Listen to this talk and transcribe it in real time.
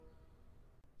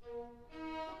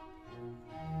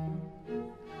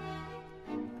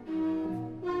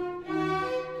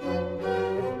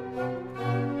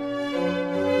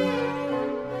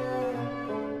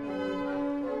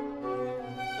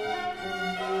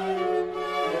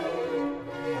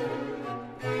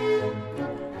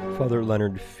Father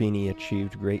Leonard Feeney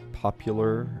achieved great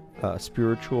popular,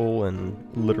 spiritual, and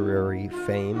literary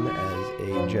fame as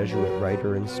a Jesuit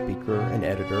writer and speaker and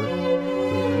editor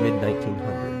in the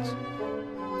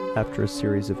mid-1900s. After a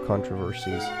series of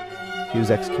controversies, he was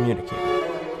excommunicated.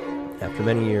 After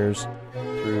many years,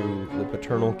 through the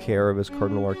paternal care of his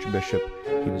Cardinal Archbishop,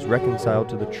 he was reconciled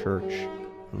to the Church,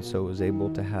 and so was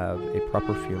able to have a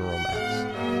proper funeral mass.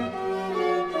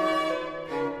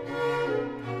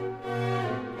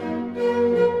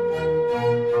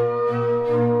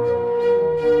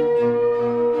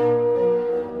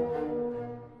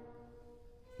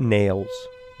 Nails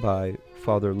by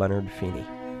Father Leonard Feeney.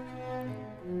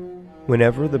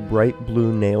 Whenever the bright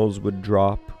blue nails would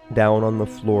drop down on the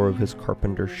floor of his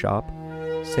carpenter shop,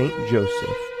 Saint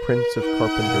Joseph, Prince of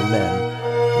Carpenter Men,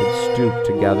 would stoop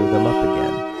to gather them up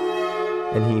again,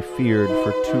 and he feared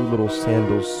for two little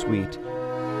sandals sweet,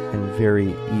 and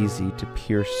very easy to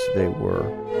pierce they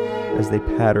were, as they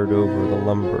pattered over the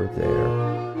lumber there,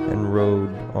 and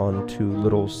rode on two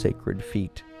little sacred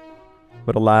feet.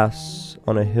 But alas,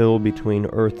 on a hill between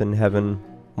earth and heaven,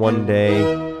 one day,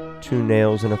 two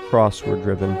nails and a cross were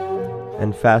driven,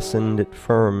 and fastened it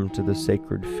firm to the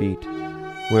sacred feet,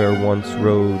 where once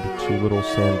rode two little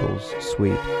sandals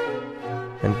sweet.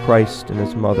 And Christ and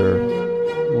his mother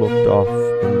looked off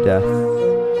in death,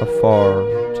 afar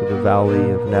to the valley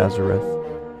of Nazareth,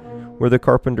 where the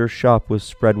carpenter's shop was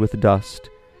spread with dust,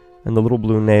 and the little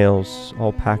blue nails,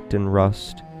 all packed in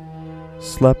rust,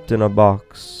 slept in a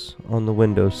box on the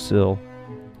window sill,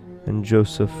 and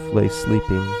Joseph lay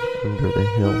sleeping under the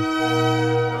hill.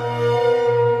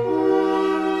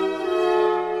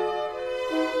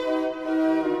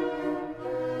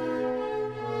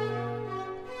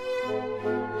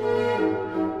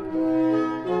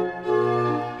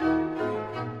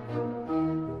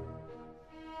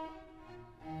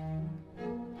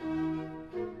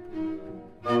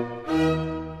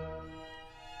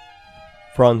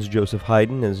 Franz Joseph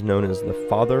Haydn is known as the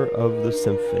father of the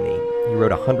symphony. He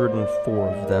wrote 104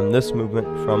 of them, this movement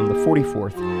from the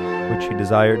 44th, which he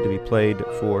desired to be played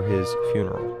for his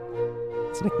funeral.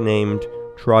 It's nicknamed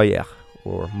Trauer,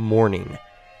 or mourning.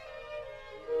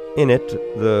 In it,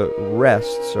 the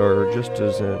rests are just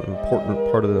as an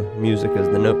important part of the music as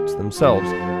the notes themselves.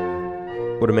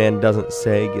 What a man doesn't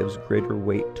say gives greater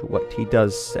weight to what he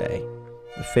does say.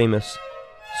 The famous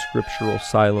scriptural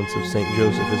silence of St.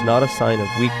 Joseph is not a sign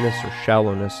of weakness or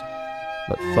shallowness,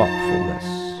 but thoughtfulness,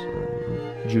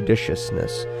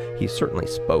 judiciousness. He certainly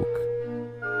spoke,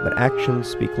 but actions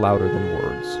speak louder than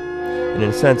words. And in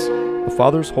a sense, a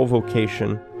father's whole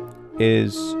vocation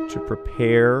is to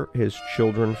prepare his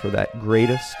children for that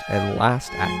greatest and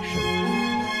last action,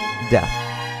 death,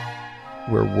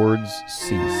 where words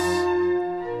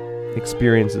cease.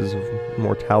 Experiences of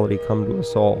mortality come to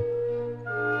us all,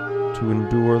 to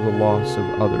endure the loss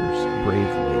of others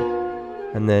bravely,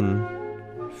 and then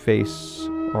face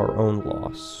our own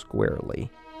loss squarely.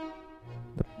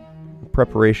 The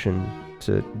preparation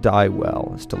to die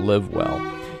well is to live well.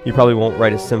 You probably won't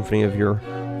write a symphony of your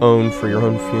own for your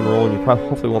own funeral, and you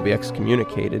hopefully won't be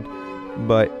excommunicated,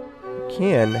 but you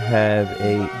can have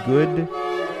a good,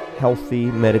 healthy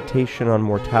meditation on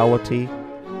mortality,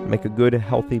 make a good,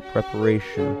 healthy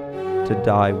preparation to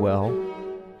die well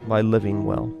by living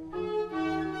well.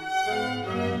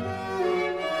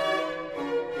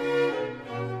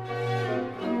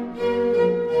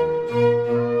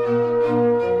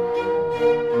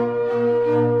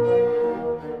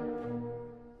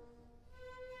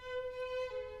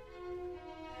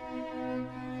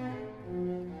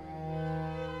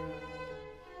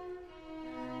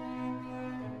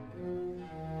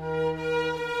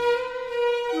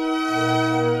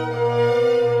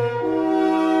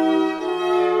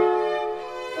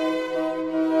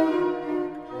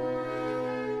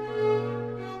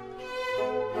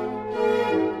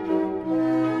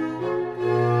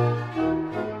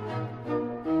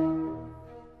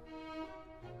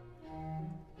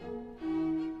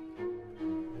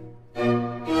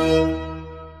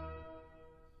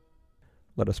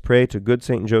 Let us pray to good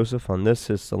Saint Joseph on this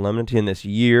his solemnity in this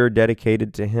year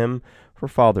dedicated to him, for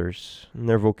fathers and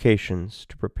their vocations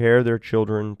to prepare their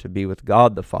children to be with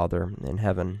God the Father in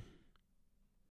heaven.